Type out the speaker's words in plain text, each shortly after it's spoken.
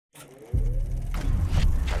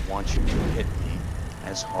want you to hit me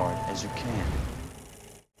as hard as you can.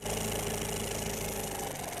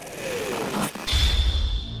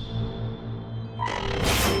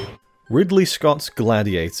 Ridley Scott's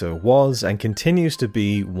Gladiator was and continues to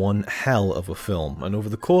be one hell of a film, and over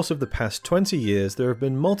the course of the past 20 years there have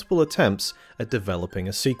been multiple attempts at developing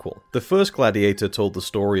a sequel. The first Gladiator told the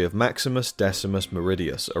story of Maximus Decimus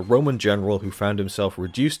Meridius, a Roman general who found himself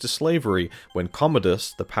reduced to slavery when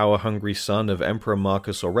Commodus, the power-hungry son of Emperor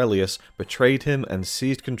Marcus Aurelius, betrayed him and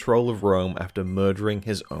seized control of Rome after murdering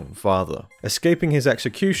his own father. Escaping his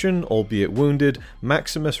execution, albeit wounded,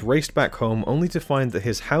 Maximus raced back home only to find that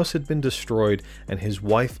his house had been destroyed and his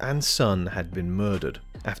wife and son had been murdered.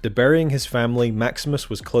 After burying his family, Maximus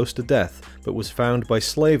was close to death, but was found by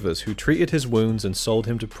slavers who treated his wounds and sold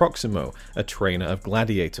him to Proximo, a trainer of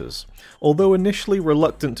gladiators. Although initially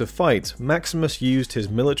reluctant to fight, Maximus used his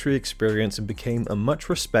military experience and became a much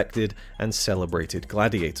respected and celebrated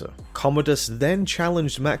gladiator. Commodus then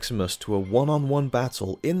challenged Maximus to a one-on-one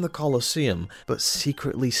battle in the Colosseum, but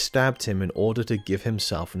secretly stabbed him in order to give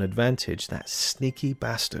himself an advantage, that sneaky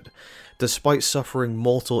bastard. Despite suffering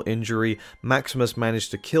mortal injury, Maximus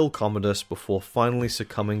managed to kill Commodus before finally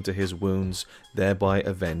succumbing to his wounds, thereby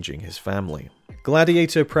avenging his family.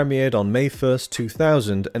 Gladiator premiered on May 1st,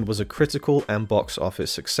 2000 and was a critical and box office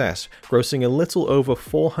success, grossing a little over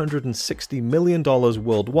 $460 million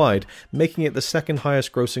worldwide, making it the second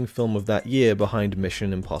highest grossing film of that year behind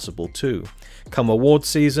Mission Impossible 2. Come award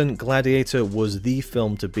season, Gladiator was the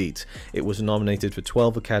film to beat. It was nominated for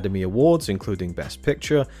 12 Academy Awards, including Best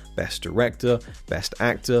Picture, Best Director, Best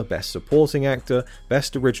Actor, Best Supporting Actor,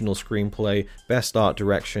 Best Original Screenplay, Best Art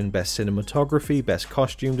Direction, Best Cinematography, Best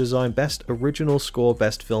Costume Design, Best Original Score,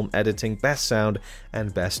 Best Film Editing, Best Sound,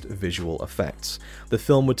 and Best Visual Effects. The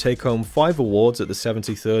film would take home 5 awards at the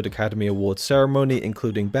 73rd Academy Awards ceremony,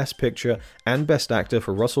 including Best Picture and Best Actor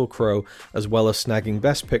for Russell Crowe, as well as snagging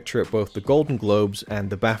Best Picture at both the Golden Globes and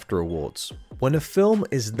the BAFTA Awards. When a film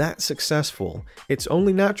is that successful, it's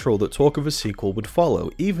only natural that talk of a sequel would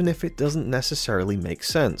follow, even if it doesn't necessarily make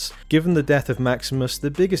sense. Given the death of Maximus,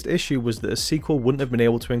 the biggest issue was that a sequel wouldn't have been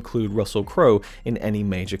able to include Russell Crowe in any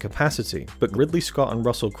major capacity. But Ridley Scott and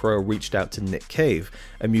Russell Crowe reached out to Nick Cave,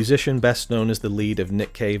 a musician best known as the lead of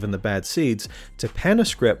Nick Cave and the Bad Seeds, to pen a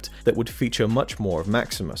script that would feature much more of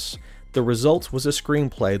Maximus. The result was a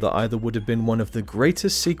screenplay that either would have been one of the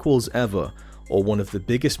greatest sequels ever, or one of the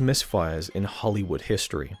biggest misfires in Hollywood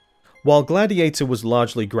history. While Gladiator was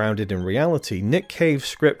largely grounded in reality, Nick Cave's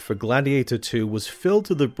script for Gladiator 2 was filled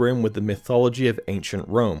to the brim with the mythology of ancient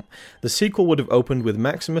Rome. The sequel would have opened with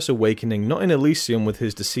Maximus awakening not in Elysium with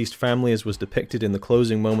his deceased family as was depicted in the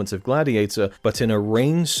closing moments of Gladiator, but in a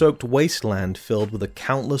rain-soaked wasteland filled with a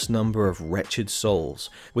countless number of wretched souls.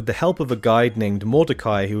 With the help of a guide named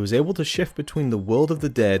Mordecai who was able to shift between the world of the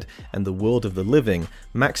dead and the world of the living,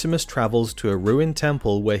 Maximus travels to a ruined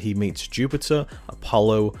temple where he meets Jupiter,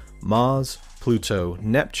 Apollo, Mars, Pluto,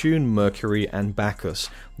 Neptune, Mercury, and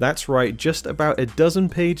Bacchus. That's right, just about a dozen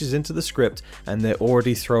pages into the script and they're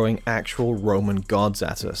already throwing actual Roman gods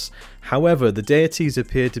at us. However, the deities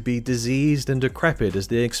appear to be diseased and decrepit as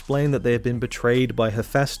they explain that they have been betrayed by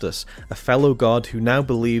Hephaestus, a fellow god who now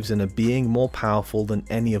believes in a being more powerful than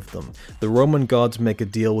any of them. The Roman gods make a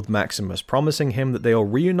deal with Maximus, promising him that they will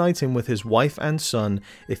reunite him with his wife and son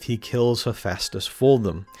if he kills Hephaestus for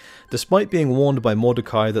them. Despite being warned by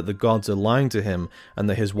Mordecai that the gods are lying to him and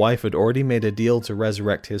that his wife had already made a deal to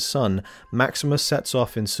resurrect his son, Maximus sets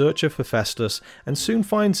off in search of Hephaestus and soon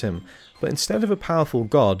finds him. But instead of a powerful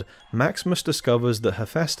god, Maximus discovers that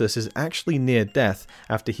Hephaestus is actually near death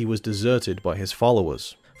after he was deserted by his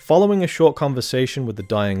followers. Following a short conversation with the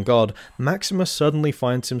dying god, Maximus suddenly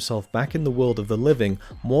finds himself back in the world of the living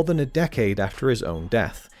more than a decade after his own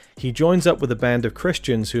death. He joins up with a band of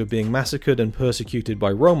Christians who are being massacred and persecuted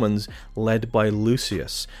by Romans, led by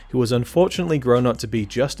Lucius, who was unfortunately grown up to be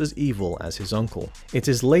just as evil as his uncle. It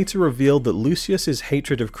is later revealed that Lucius's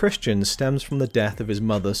hatred of Christians stems from the death of his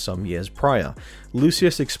mother some years prior.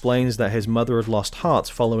 Lucius explains that his mother had lost heart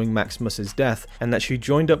following Maximus's death, and that she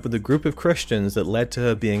joined up with a group of Christians that led to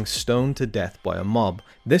her being stoned to death by a mob.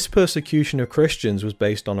 This persecution of Christians was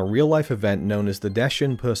based on a real-life event known as the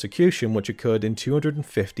Decian Persecution, which occurred in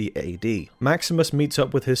 250 AD. Maximus meets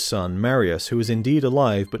up with his son, Marius, who is indeed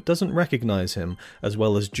alive but doesn't recognize him, as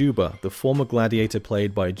well as Juba, the former gladiator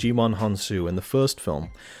played by Djimon Hounsou in the first film.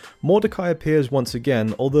 Mordecai appears once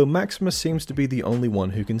again, although Maximus seems to be the only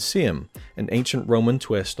one who can see him, an ancient Roman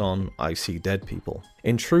twist on I see dead people.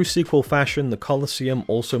 In true sequel fashion, the Colosseum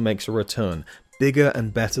also makes a return, bigger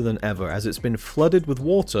and better than ever, as it's been flooded with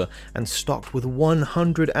water and stocked with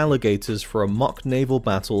 100 alligators for a mock naval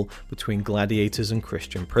battle between gladiators and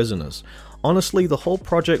Christian prisoners. Honestly, the whole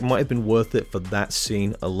project might have been worth it for that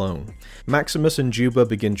scene alone. Maximus and Juba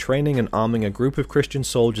begin training and arming a group of Christian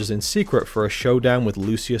soldiers in secret for a showdown with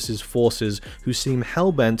Lucius's forces, who seem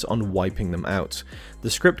hell-bent on wiping them out. The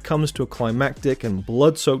script comes to a climactic and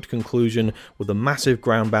blood-soaked conclusion with a massive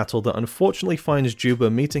ground battle that unfortunately finds Juba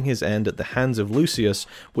meeting his end at the hands of Lucius,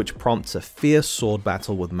 which prompts a fierce sword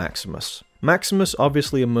battle with Maximus. Maximus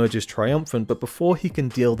obviously emerges triumphant, but before he can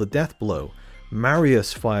deal the death blow,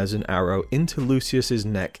 Marius fires an arrow into Lucius's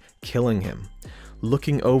neck, killing him.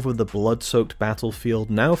 Looking over the blood-soaked battlefield,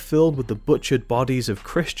 now filled with the butchered bodies of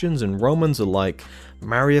Christians and Romans alike,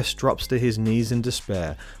 Marius drops to his knees in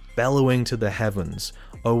despair, bellowing to the heavens,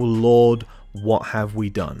 "O Lord, what have we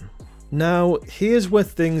done?" Now, here's where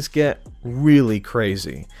things get really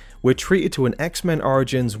crazy. We're treated to an X-Men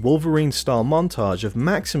Origins Wolverine-style montage of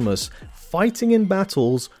Maximus fighting in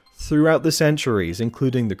battles throughout the centuries,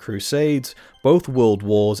 including the Crusades, both World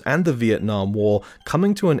Wars, and the Vietnam War,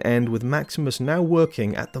 coming to an end with Maximus now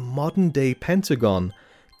working at the modern-day Pentagon,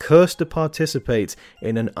 cursed to participate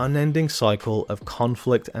in an unending cycle of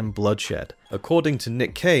conflict and bloodshed. According to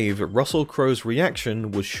Nick Cave, Russell Crowe's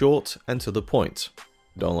reaction was short and to the point.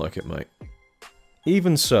 Don't like it, mate.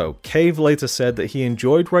 Even so, Cave later said that he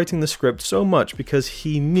enjoyed writing the script so much because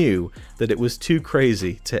he knew that it was too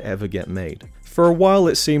crazy to ever get made. For a while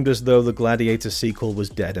it seemed as though the Gladiator sequel was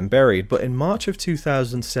dead and buried, but in March of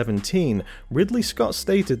 2017, Ridley Scott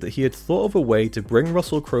stated that he had thought of a way to bring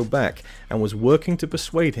Russell Crowe back and was working to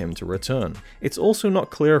persuade him to return. It's also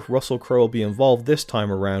not clear if Russell Crowe will be involved this time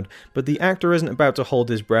around, but the actor isn't about to hold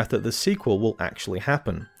his breath that the sequel will actually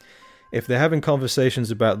happen. If they're having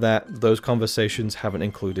conversations about that, those conversations haven't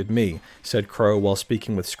included me, said Crowe while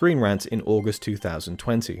speaking with Screen Rant in August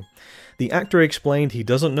 2020. The actor explained he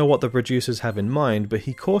doesn't know what the producers have in mind, but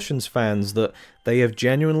he cautions fans that they have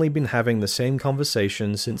genuinely been having the same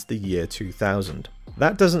conversation since the year 2000.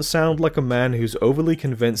 That doesn't sound like a man who's overly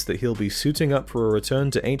convinced that he'll be suiting up for a return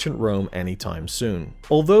to ancient Rome anytime soon.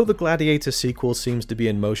 Although the Gladiator sequel seems to be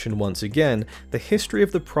in motion once again, the history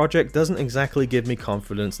of the project doesn't exactly give me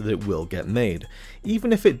confidence that it will get made.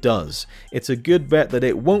 Even if it does, it's a good bet that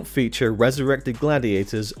it won't feature resurrected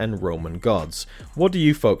gladiators and Roman gods. What do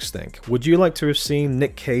you folks think? Would you like to have seen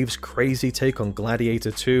Nick Cave's crazy take on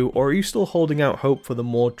Gladiator 2, or are you still holding out hope for the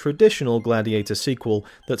more traditional Gladiator sequel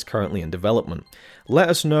that's currently in development? Let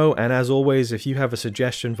us know, and as always, if you have a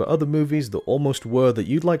suggestion for other movies that almost were that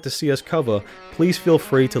you'd like to see us cover, please feel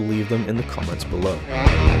free to leave them in the comments below.